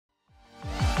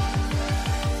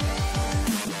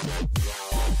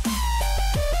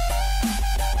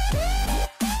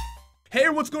Hey,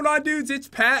 what's going on, dudes? It's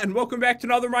Pat, and welcome back to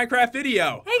another Minecraft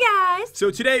video. Hey, guys! So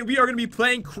today, we are going to be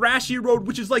playing Crashy Road,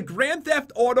 which is like Grand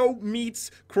Theft Auto meets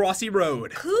Crashy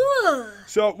Road. Cool!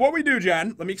 So what we do,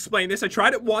 Jen, let me explain this. I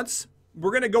tried it once.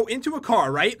 We're going to go into a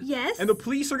car, right? Yes. And the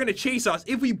police are going to chase us.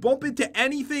 If we bump into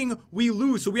anything, we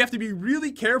lose. So we have to be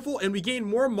really careful, and we gain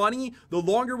more money the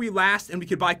longer we last, and we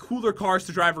can buy cooler cars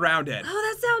to drive around in.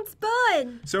 Oh, that sounds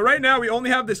fun! So right now, we only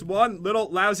have this one little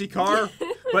lousy car.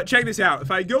 But check this out.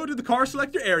 If I go to the car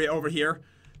selector area over here,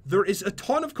 there is a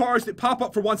ton of cars that pop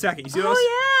up for 1 second. You see those?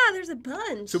 Oh, yeah, there's a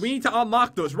bunch. So we need to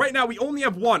unlock those. Right now, we only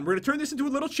have one. We're going to turn this into a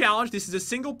little challenge. This is a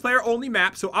single-player only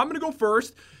map. So I'm going to go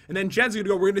first, and then Jen's going to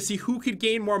go. We're going to see who could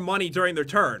gain more money during their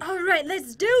turn. All right,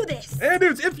 let's do this. And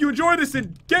dudes, if you enjoy this,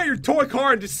 then get your toy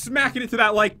car and just smack it into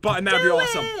that like button. That would be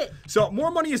awesome. It. So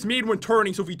more money is made when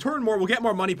turning. So if we turn more, we'll get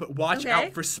more money, but watch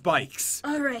out for spikes.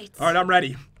 All right. All right, I'm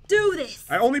ready. Do this.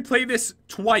 I only played this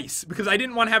twice because I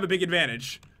didn't want to have a big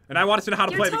advantage. And I wanted to know how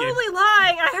to play the game. You're totally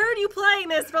lying. I heard you playing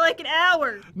this for like an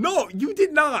hour. No, you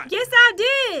did not. Yes, I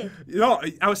did. No,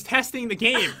 I was testing the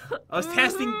game. I was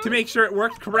testing to make sure it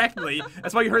worked correctly.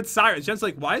 That's why you heard sirens. Jen's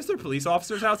like, why is there police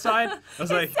officers outside? I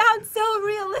was like, it sounds so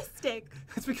realistic.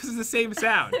 That's because it's the same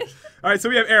sound. All right, so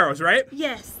we have arrows, right?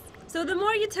 Yes. So the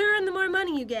more you turn, the more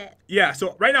money you get. Yeah,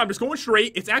 so right now I'm just going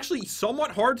straight. It's actually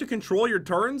somewhat hard to control your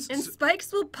turns. And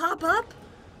spikes will pop up?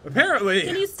 Apparently.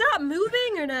 Can you stop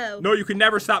moving or no? No, you can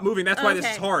never stop moving. That's why this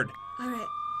is hard. All right.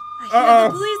 I hear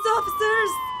the police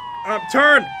officers.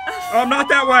 Turn. Not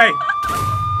that way.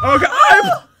 Oh,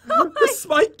 God. Oh, the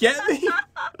spike get me?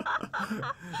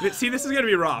 See, this is going to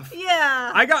be rough.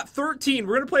 Yeah. I got 13.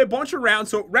 We're going to play a bunch of rounds.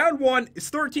 So round 1 is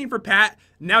 13 for Pat.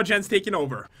 Now Jen's taking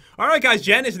over. All right, guys.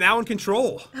 Jen is now in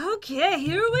control. Okay,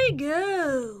 here we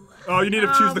go. Oh, you need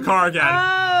to choose the car again.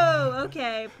 Oh,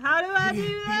 okay. How do I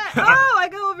do that? Oh, I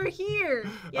go over here.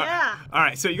 Yeah. All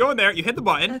right, so you go in there. You hit the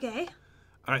button. Okay.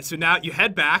 All right, so now you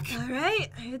head back. All right,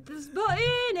 I hit this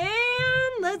button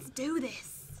and let's do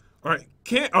this. All right,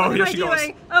 here she goes.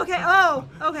 Okay, oh,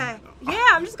 okay. Yeah,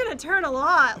 I'm just gonna turn a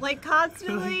lot, like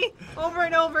constantly over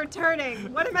and over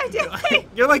turning. What am I doing?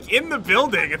 You're like in the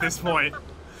building at this point.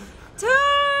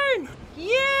 Turn!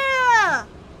 Yeah!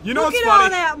 You know Look what's at funny? all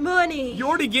that money. You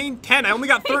already gained 10. I only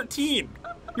got 13.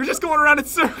 You're just going around in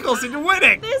circles and you're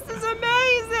winning. This is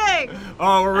amazing.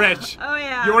 Oh, we're rich. Oh,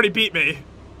 yeah. You already beat me.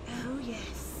 Oh,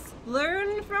 yes.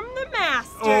 Learn from the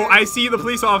master. Oh, I see the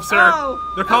police officer. Oh.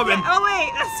 They're coming. Okay. Oh,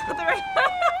 wait. That's not the right.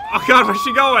 Oh, God, where's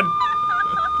she going?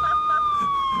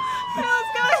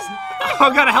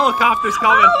 Oh, God, a helicopter's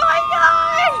coming. Oh, my God.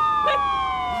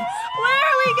 Where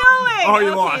are we going? Oh, you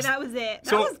okay, lost. That was it.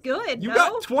 So that was good. You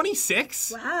got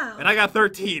 26? Wow. And I got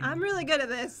 13. I'm really good at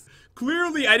this.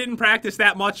 Clearly, I didn't practice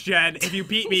that much, Jen, if you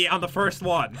beat me on the first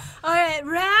one. All right,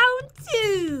 round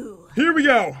 2. Here we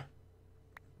go.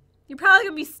 You're probably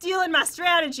going to be stealing my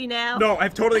strategy now. No,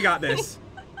 I've totally got this.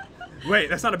 Wait,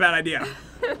 that's not a bad idea.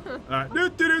 All right.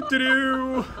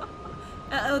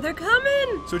 Uh-oh, they're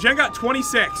coming. So Jen got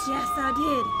 26. Yes, I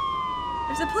did.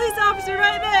 There's a police officer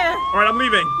right there. All right, I'm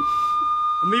leaving.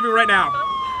 I'm leaving right now.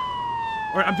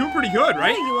 All right, I'm doing pretty good,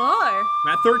 right? Yeah, you are.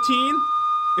 I'm at 13.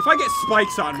 If I get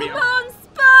spikes on me. Come on,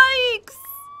 spikes.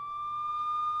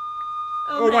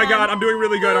 Oh my God, I'm doing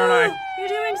really good, aren't I? You're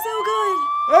doing so good.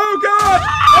 Oh God!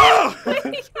 Oh!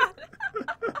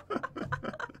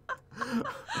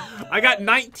 I got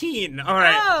 19. All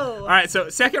right. Oh. All right, so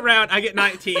second round, I get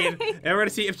 19. And we're going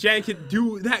to see if Jen can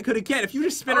do that good again. If you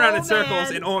just spin around in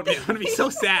circles and own me, I'm going to be so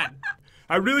sad.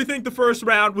 I really think the first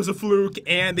round was a fluke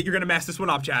and that you're going to mess this one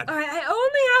up, Chad. All right, I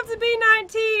only have to be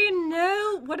 19.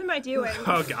 No, what am I doing?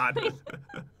 Oh, God.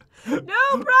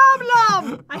 No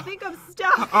problem. I think I'm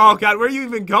stuck. Oh, God, where are you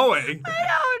even going? I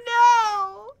don't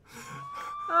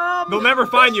know. They'll never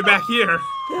find you back here.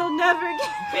 They'll never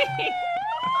get me.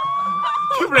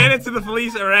 You ran into the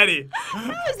police already. That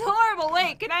was horrible.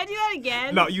 Wait, can I do that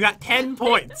again? No, you got 10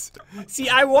 points. See,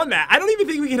 I won that. I don't even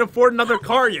think we can afford another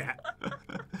car yet.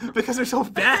 Because they're so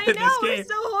bad in this game. It's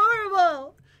so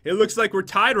horrible. It looks like we're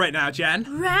tied right now, Jen.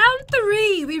 Round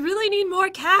 3. We really need more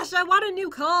cash. I want a new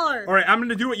car. All right, I'm going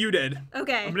to do what you did.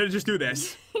 Okay. I'm going to just do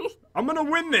this. I'm going to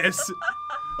win this.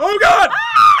 Oh, God!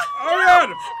 Ah! Oh, God!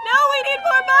 No, we need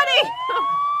more money.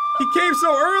 He came so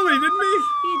early, didn't he?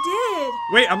 He did.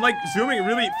 Wait, I'm like zooming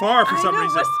really far for some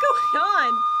reason. What's going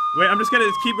on? Wait, I'm just going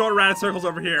to keep going around in circles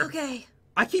over here. Okay.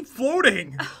 I keep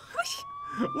floating.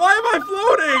 Why am I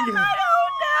floating? I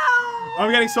don't know.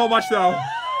 I'm getting so much, though.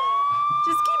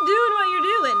 Just keep doing what you're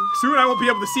doing. Soon I won't be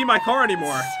able to see my car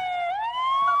anymore.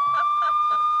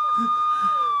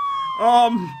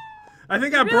 I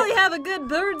think I really have a good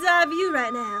bird's eye view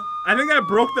right now. I think I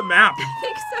broke the map. I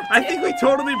think so too. I think we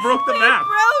totally broke the map.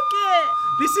 Broke it.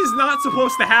 This is not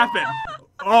supposed to happen.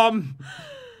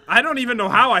 I don't even know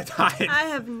how I died. I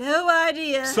have no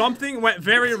idea. Something went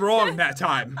very wrong that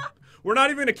time. We're not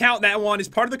even going to count that one as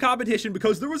part of the competition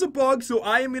because there was a bug, so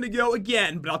I am going to go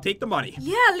again, but I'll take the money.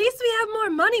 Yeah, at least we have more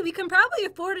money. We can probably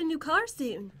afford a new car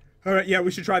soon. All right, yeah, we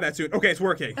should try that soon. Okay, it's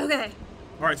working. Okay.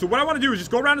 All right, so what I want to do is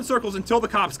just go around in circles until the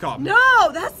cops come.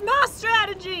 No, that's my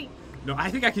strategy. No, I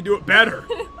think I can do it better.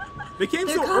 They came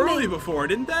They're so coming. early before,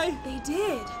 didn't they? They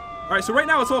did. All right, so right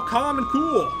now it's all calm and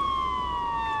cool.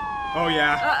 Oh,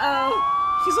 yeah.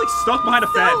 Uh-oh. He's like stuck behind a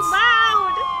So fence.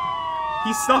 loud.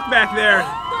 He's stuck back there.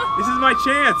 This is my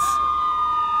chance.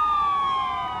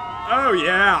 Oh,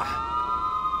 yeah.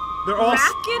 They're all...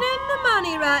 Racking in the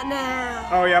money right now.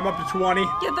 Oh, yeah, I'm up to 20.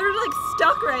 Yeah, they're like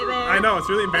stuck right there. I know, it's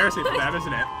really embarrassing for them,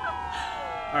 isn't it?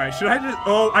 All right, should I just...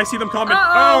 Oh, I see them coming. Uh-oh.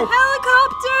 Oh!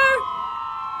 Helicopter.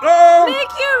 Oh!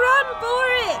 Make you run for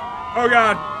it. Oh,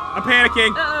 God. I'm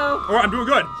panicking. Uh-oh. Oh, I'm doing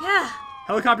good. Yeah.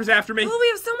 Helicopter's after me. Oh, we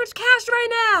have so much cash right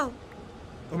now.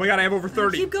 Oh, my God, I have over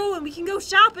 30. Keep going. We can go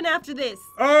shopping after this.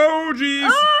 Oh, jeez.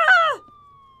 Ah!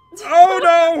 Oh,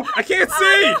 no. I can't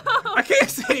see. Oh, no. I can't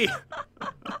see.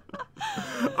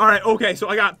 All right, okay, so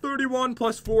I got 31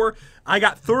 plus 4. I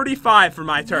got 35 for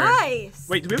my turn. Nice.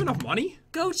 Wait, do we have enough money?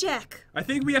 Go check. I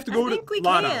think we have to go I think to we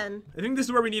Lotto. can. I think this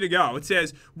is where we need to go. It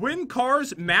says, win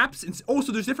cars, maps, and... Oh,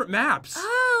 so there's different maps.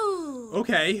 Oh.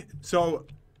 Okay, so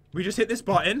we just hit this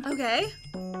button. Okay.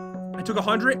 I took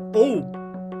 100.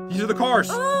 Oh, these are the cars.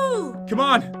 Oh. Come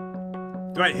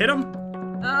on. Do I hit them?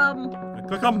 I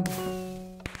click them.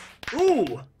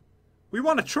 Ooh. We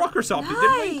won a truck or something,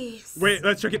 didn't we? Nice. Wait,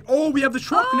 let's check it. Oh, we have the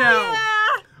truck now.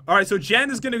 Yeah. All right, so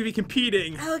Jen is going to be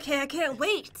competing Okay, I can't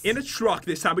wait. in a truck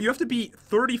this time, but you have to beat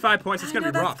 35 points. It's going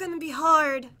to be rough. That's going to be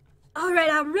hard. All right,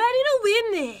 I'm ready to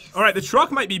win this. All right, the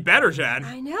truck might be better, Jen.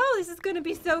 I know, this is going to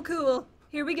be so cool.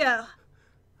 Here we go.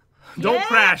 Don't Yeah.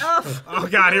 crash. Oh, Oh,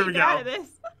 God, here we Get out go. of this.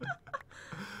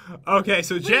 Okay,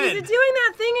 so Wait, Jen. is it doing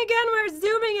that thing again where it's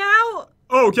zooming out?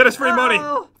 Oh, get us free money.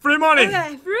 Uh-oh. Free money.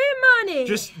 Okay, free money.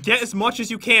 Just get as much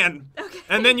as you can. Okay.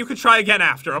 And then you can try again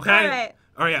after, okay? All right.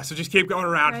 Oh, yeah, so just keep going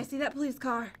around. All right, I see that police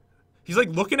car. He's like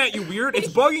looking at you weird. It's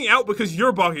bugging out because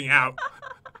you're bugging out.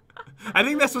 I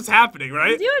think that's what's happening,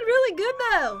 right? You're doing really good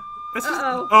though. That's just,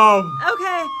 Uh-oh.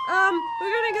 Okay,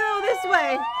 we're gonna go this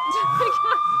way.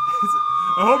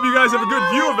 I hope you guys have a good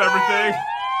view of everything.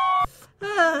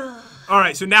 Oh All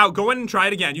right, so now go in and try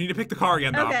it again. You need to pick the car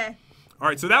again, though. Okay. All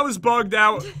right, so that was bugged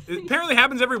out. It apparently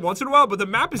happens every once in a while, but the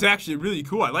map is actually really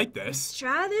cool. I like this.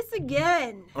 Try this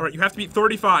again. All right, you have to beat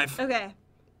 35. Okay.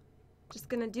 Just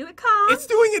gonna do it calm. It's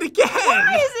doing it again.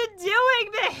 Why is it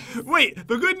doing this? Wait,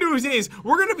 the good news is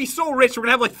we're gonna be so rich. We're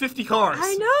gonna have like 50 cars.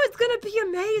 I know, it's gonna be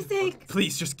amazing.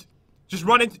 Please, just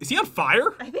run in. Is he on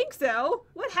fire? I think so.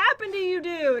 What happened to you,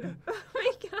 dude? Oh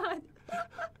my god.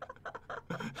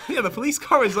 Yeah, the police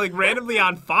car is like randomly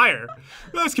on fire.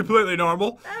 That's completely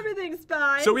normal. Everything's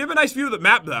fine. So we have a nice view of the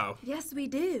map, though. Yes, we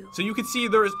do. So you can see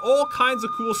there is all kinds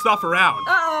of cool stuff around.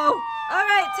 Uh-oh. All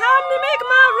right, time to make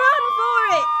my run for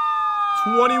it.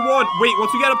 21. Wait,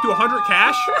 once we get up to 100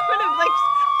 cash?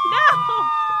 No.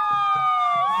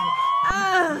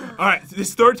 All right,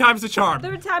 this third time's the charm.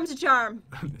 Third time's a charm.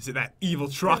 Is it that evil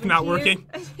truck not Here. working?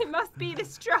 It must be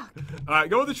this truck. All right,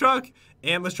 go with the truck,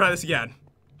 and let's try this again.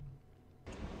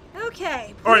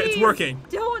 Okay. All right, it's please working.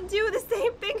 Don't do the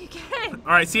same thing again.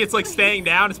 All right, see, it's like staying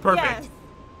down. It's perfect. Yes.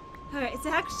 All right, it's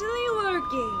actually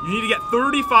working. You need to get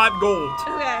 35 gold.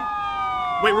 Okay.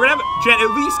 Wait, we're gonna have Jen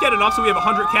at least get enough so we have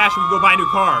 100 cash and we can go buy a new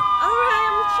car. All right,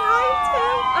 I'm trying to.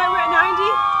 All right, we're at 90.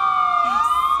 Yes.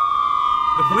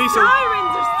 The police are.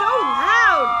 Sirens are so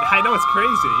loud. I know, it's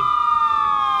crazy.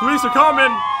 Police are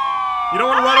coming. You don't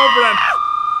want to run over them.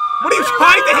 What are you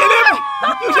trying to hit him?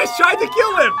 You just tried to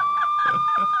kill him.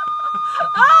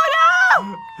 Oh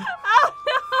no! Oh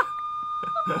no!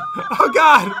 Oh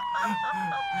God!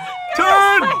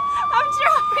 Turn! I'm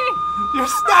trying. You're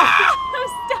stuck. I'm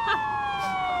stuck.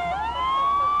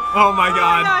 Oh my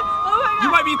God! Oh my god!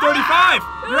 You might be 35.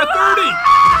 You're at 30.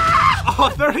 Oh,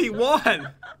 31.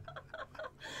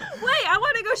 Wait, I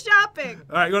want to go shopping.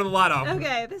 All right, go to the lotto.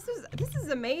 Okay, this is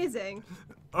amazing.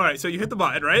 All right, so you hit the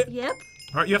button, right? Yep.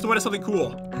 All right, you have to win something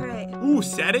cool. All right. Ooh,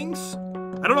 settings?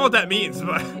 I don't know what that means,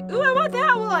 but... Ooh, I want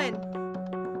that one.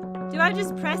 Do I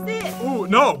just press it? Ooh,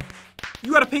 no.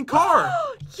 You got a pink car.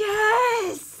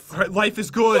 Yes. All right, life is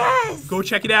good. Yes. Go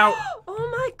check it out. Oh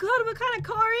my god, what kind of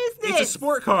car is this? It's a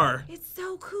sport car. It's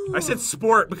so cool. I said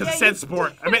sport because Yeah, it said you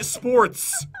sport. did. I meant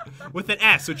sports with an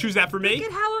S, so choose that for me. Look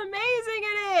at how amazing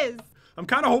it is. I'm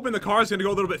kind of hoping the car's gonna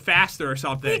go a little bit faster or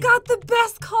something. We got the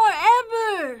best car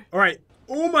ever. All right.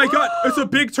 Oh my God, it's a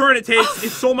big turn it takes.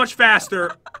 It's so much faster.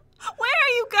 Where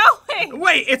are you going?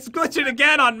 Wait, it's glitching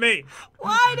again on me.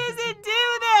 Why does it do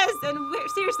this? And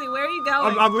seriously, where are you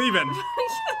going? I'm leaving.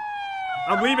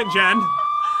 I'm leaving, Jen.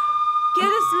 Get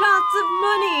us lots of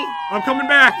money. I'm coming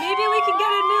back. Maybe we can get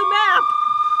a new map.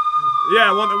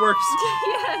 Yeah, one that works.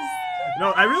 Yes.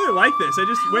 No, I really like this. I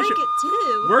just wish like it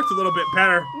too. worked a little bit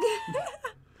better.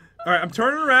 All right, I'm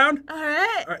turning around. All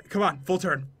right. All right, come on, full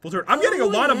turn, full turn. I'm getting a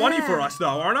lot of money for us,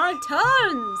 though, aren't I?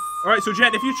 Tons. All right, so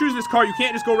Jen, if you choose this car, you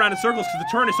can't just go around in circles because the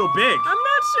turn is so big. I'm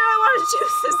not sure I want to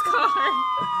choose this car.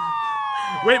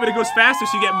 Wait, but it goes faster,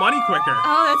 so you get money quicker.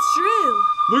 Oh, that's true.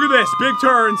 Look at this, big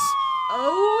turns.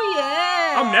 Oh,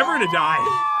 yeah. I'm never gonna die.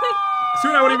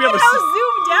 Soon I won't even be able to Look see. how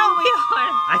zoomed out we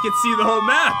are. I can see the whole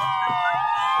map.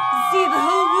 See the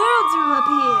whole world from up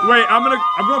here. Wait, I'm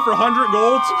going for 100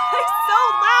 golds. It's so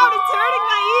loud, it's hurting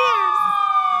my ears.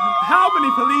 How many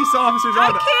police officers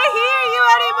I are there? can't hear you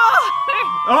anymore.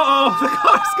 Uh-oh, the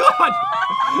car's gone.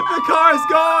 The car's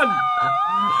gone.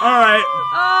 All right.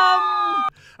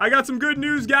 I got some good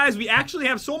news, guys. We actually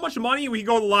have so much money, we can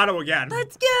go to the lotto again.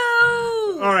 Let's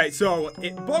go. All right, so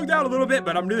it bugged out a little bit,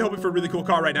 but I'm really hoping for a really cool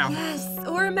car right now. Yes,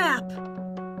 or a map.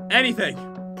 Anything.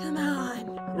 Come on.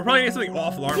 We're probably gonna get something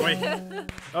awful, aren't we?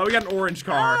 Oh, we got an orange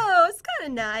car. Oh, it's kind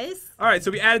of nice. All right,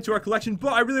 so we added to our collection,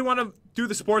 but I really want to do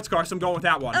the sports car, so I'm going with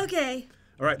that one. Okay.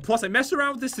 All right, plus I messed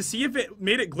around with this to see if it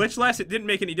made it glitch less. It didn't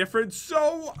make any difference,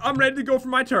 so I'm ready to go for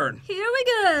my turn. Here we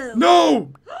go.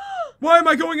 No! Why am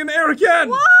I going in the air again?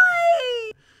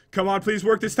 Why? Come on, please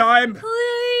work this time.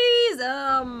 Please,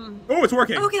 Oh, it's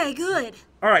working. Okay, good.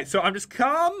 All right, so I'm just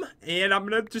calm, and I'm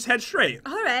gonna just head straight.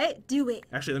 All right, do it.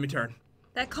 Actually, let me turn.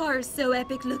 That car is so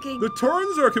epic looking. The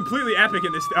turns are completely epic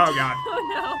in this. Oh, God. Oh,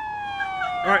 no.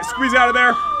 All right, squeeze out of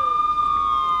there.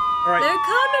 All right. They're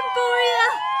coming for you.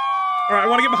 All right, I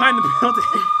want to get behind the building.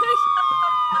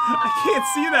 I can't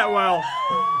see that well.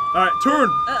 All right, turn.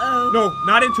 Uh-oh. No,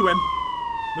 not into him.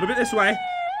 A little bit this way.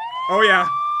 Oh, yeah.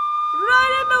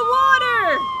 Right in the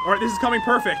water. All right, this is coming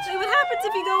perfect. Hey, what happens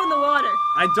if you go in the water?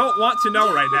 I don't want to know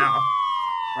right now.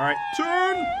 All right,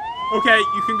 turn. Okay,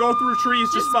 you can go through trees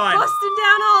just fine. Busting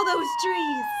down all those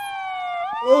trees.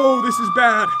 Oh, this is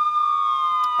bad.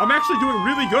 I'm actually doing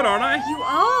really good, aren't I? You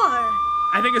are.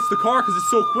 I think it's the car because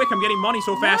it's so quick. I'm getting money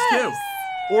so fast, Yes.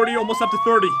 too. Already almost up to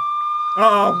 30.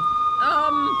 Uh-oh.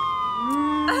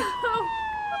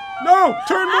 No,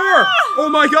 turn more. Oh,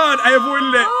 my God, I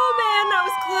avoided it. Oh, man, that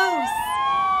was close.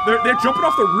 They're jumping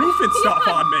off the roof and stuff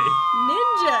on me.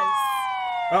 Ninjas.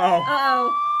 Uh-oh.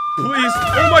 Uh-oh. Please.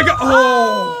 Oh, my God.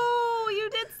 Oh. Oh, you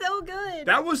did so good.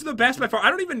 That was the best by far. I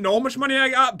don't even know how much money I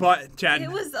got, but, Jen. It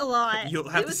was a lot. You'll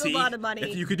have to see a lot of money.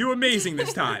 if you could do amazing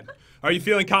this time. Are you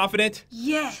feeling confident?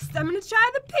 Yes, I'm gonna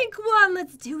try the pink one.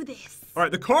 Let's do this. All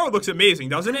right, the car looks amazing,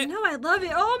 doesn't it? No, I love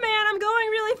it. Oh man, I'm going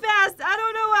really fast. I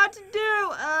don't know what to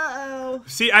do. Uh-oh.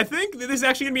 See, I think that this is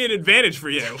actually gonna be an advantage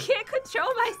for you. I can't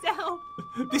control myself.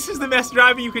 This is the best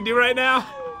driving you can do right now.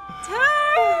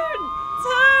 Turn!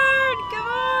 Come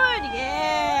on!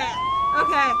 Yeah!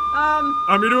 Okay,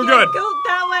 You're doing yeah, good. Go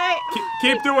that way.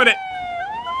 Keep doing it.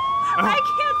 I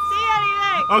can't see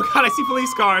anything. Oh God, I see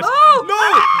police cars. Oh! No!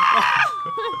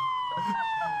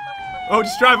 Oh,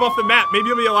 just drive off the map. Maybe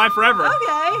you'll be alive forever.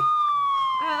 Okay.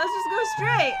 Alright, let's just go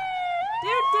straight.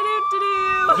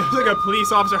 There's like a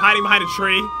police officer hiding behind a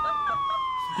tree.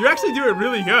 You're actually doing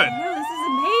really good. No, this is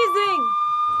amazing.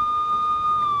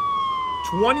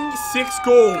 26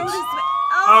 golds. Go this way.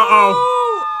 Uh-oh.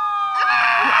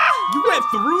 Ah! You went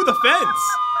through the fence.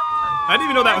 I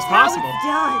didn't even know that was That's how possible. it's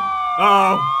done.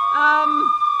 Oh.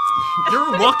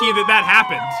 You're lucky that that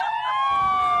happened.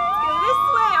 Go this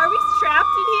way. Are we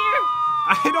trapped in here?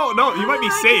 I don't know. You might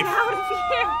be safe. Get out of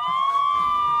here.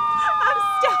 I'm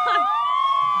stuck.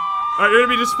 All right, you're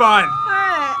gonna be just fine.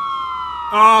 Alright.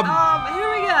 Here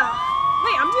we go.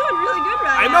 Wait, I'm doing really good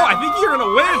right I now. know. I think you're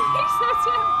gonna win.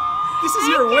 This is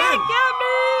your win. Can't get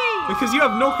me. Because you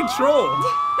have no control.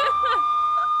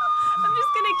 I'm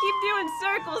just gonna keep doing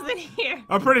circles in here.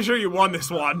 I'm pretty sure you won this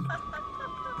one.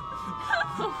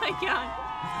 Oh my god.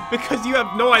 Because you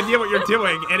have no idea what you're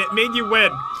doing, and it made you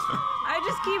win. I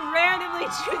just keep randomly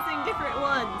choosing different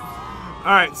ones.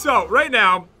 All right, so right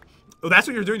now, oh, that's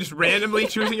what you're doing, just randomly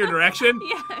choosing your direction?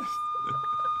 Yes.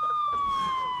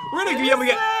 We're gonna be able to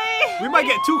get, we might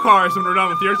get 2 cars when we're done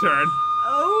with your turn.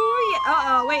 Oh yeah.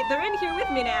 Uh-oh, wait, they're in here with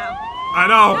me now. I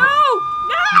know.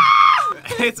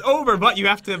 No! It's over, but you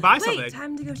have to buy something. Wait,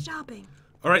 time to go shopping.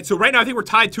 All right, so right now I think we're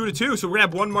tied 2-2, so we're gonna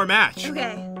have one more match.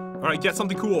 Okay. All right, get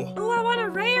something cool. Oh, I want a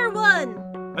rare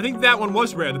one. I think that one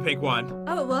was rare, the pink one.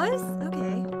 Oh, it was? Okay.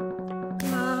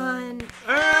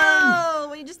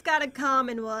 not a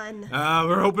common one.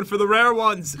 We're hoping for the rare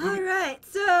ones. All right,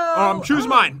 so... Choose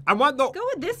mine. I want the... Go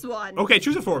with this one. Okay,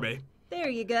 choose it for me. There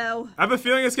you go. I have a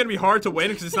feeling it's going to be hard to win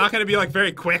because it's not going to be, like,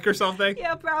 very quick or something.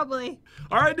 Yeah, probably.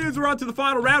 All right, dudes, we're on to the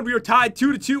final round. We are tied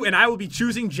 2-2, and I will be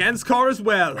choosing Jen's car as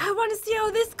well. I want to see how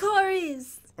this car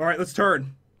is. All right, let's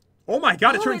turn. Oh, my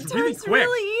God, it turns really quick.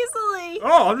 Really easily.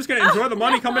 Oh, I'm just going to enjoy the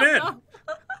money coming in.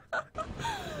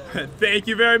 Thank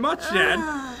you very much, Jen.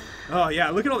 Oh, yeah,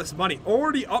 look at all this money.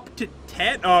 Already up to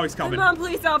 10. Oh, he's coming. Come on,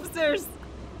 police officers.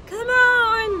 Come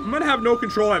on. I'm going to have no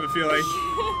control, I have a feeling.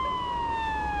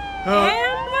 And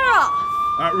we're off.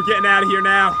 All right, we're getting out of here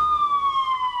now.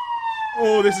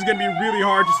 Oh, this is going to be really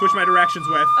hard to switch my directions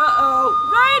with. Uh-oh.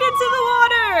 Right into the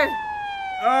water.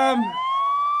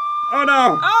 Oh,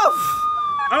 no. Oh.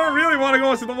 I don't really want to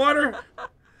go into the water.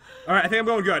 All right, I think I'm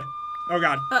going good. Oh,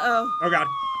 God. Uh-oh. Oh, God.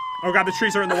 Oh, God, the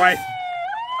trees are in the way.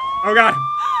 Oh, God.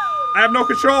 I have no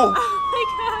control. Oh, my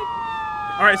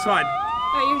God. All right, it's fine.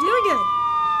 All right, you're doing good.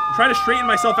 I'm trying to straighten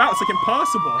myself out. It's like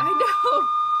impossible. I know.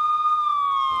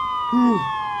 Whew.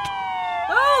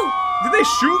 Oh! Did they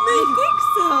shoot me? I think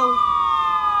so.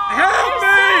 Help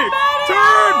There's me! somebody!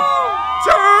 Turn!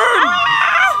 Turn!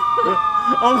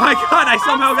 Ah! Oh my God! I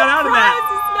somehow got out of that.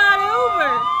 It's not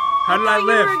over. How did I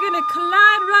live? You were gonna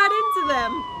collide right into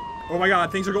them. Oh my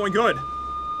God! Things are going good.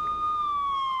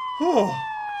 Oh,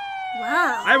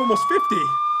 Wow. I have almost 50.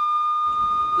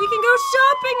 We can go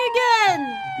shopping again.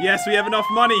 Yes, we have enough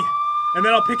money, and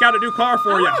then I'll pick out a new car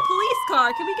for I you. want a police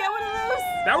car. Can we get one of those?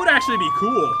 That would actually be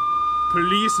cool.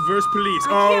 Police versus police. I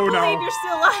can't Oh believe no. you're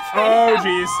still alive. Oh right now.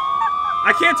 jeez.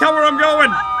 I can't tell where I'm going.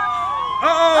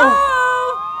 Uh-oh.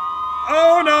 Oh.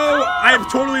 Oh no. I am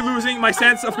totally losing my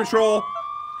sense of control.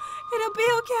 It'll be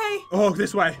okay. Oh,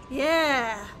 this way.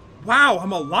 Yeah. Wow,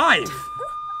 I'm alive.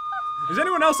 Is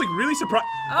anyone else like really surprised?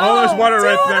 Oh, there's water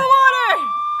right there. The water.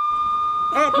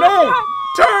 Oh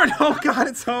no! Turn! Oh God,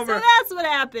 it's So over. that's what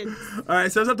happened. All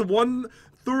right, so it's up to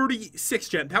 136,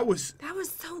 Jen. That was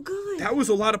so good.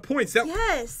 a lot of points.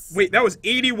 Yes. Wait, that was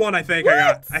 81, I think I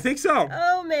got. I think so.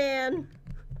 Oh man.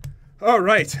 All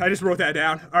right, I just wrote that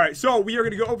down. All right, so we are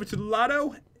gonna go over to the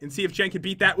lotto and see if Jen can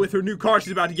beat that with her new car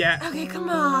she's about to get. Okay, come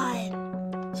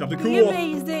on. Something Be cool.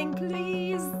 amazing,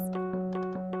 please.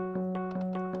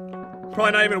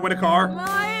 Probably not even gonna win a car. Come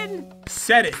on.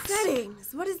 Settings.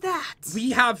 Settings. What is that?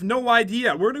 We have no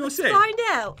idea. We're gonna go see. Find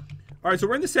out. All right, so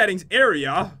we're in the settings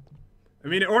area. I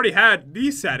mean, it already had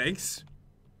these settings.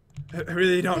 I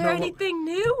really don't Is know. there anything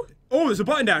new? Oh, there's a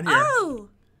button down here. Oh.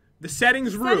 The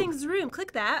settings room. Settings room.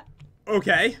 Click that.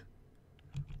 Okay.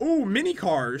 Oh, mini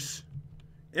cars.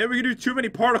 And we can do too many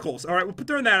particles. All right, we'll put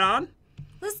that on.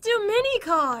 Let's do mini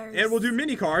cars. And we'll do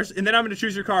mini cars, and then I'm going to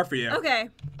choose your car for you. Okay.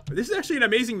 This is actually an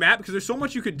amazing map because there's so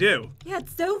much you could do. Yeah,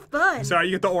 it's so fun. Sorry,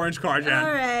 you get the orange car, Jen. All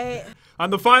right. On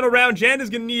the final round, Jen is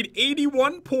going to need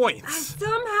 81 I points.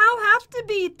 somehow have to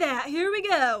beat that. Here we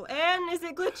go. And is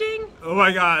it glitching? Oh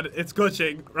my God, it's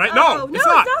glitching, right? Oh, No, it's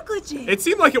not. glitching. It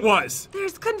seemed like it was.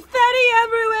 There's confetti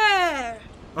everywhere.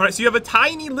 All right, so you have a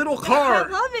tiny little I car.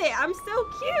 love it. I'm so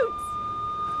cute.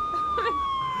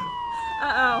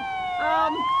 Uh-oh.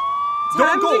 Don't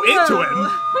Time go to into go.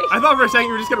 him. I thought for a second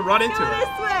you were just going to run into Go it.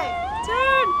 this way.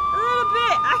 Turn a little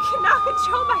bit. I cannot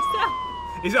control myself.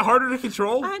 Is it harder to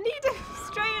control? I need to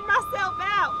straighten myself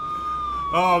out.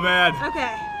 Oh, man.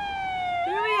 Okay.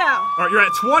 Here we go. All right, you're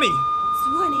at 20. 20.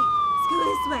 Let's go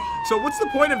this way. So what's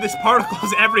the point of this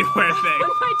particles everywhere thing?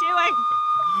 What am I doing?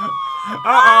 Uh-oh.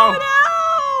 Oh,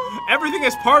 no. Everything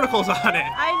has particles on it.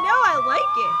 I know. I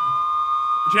like it.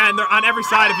 Jen, they're on every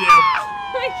side of you.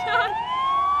 Oh, my God.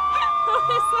 Oh,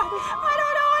 this one. I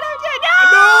don't know what I'm doing.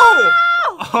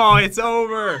 No! Oh, it's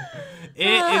over.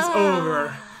 It is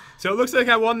over. So it looks like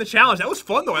I won the challenge. That was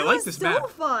fun, though. I like this map. So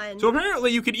fun. So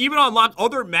apparently you can even unlock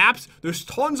other maps. There's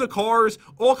tons of cars,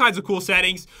 all kinds of cool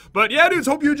settings. But yeah, dudes,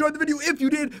 hope you enjoyed the video. If you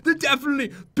did, then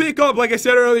definitely pick up, like I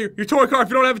said earlier, your toy car. If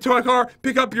you don't have a toy car,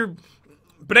 pick up your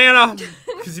banana,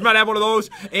 because you might have one of those,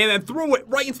 and then throw it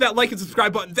right into that like and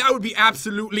subscribe button. That would be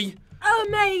absolutely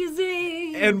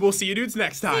amazing. And we'll see you dudes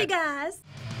next time. See you guys.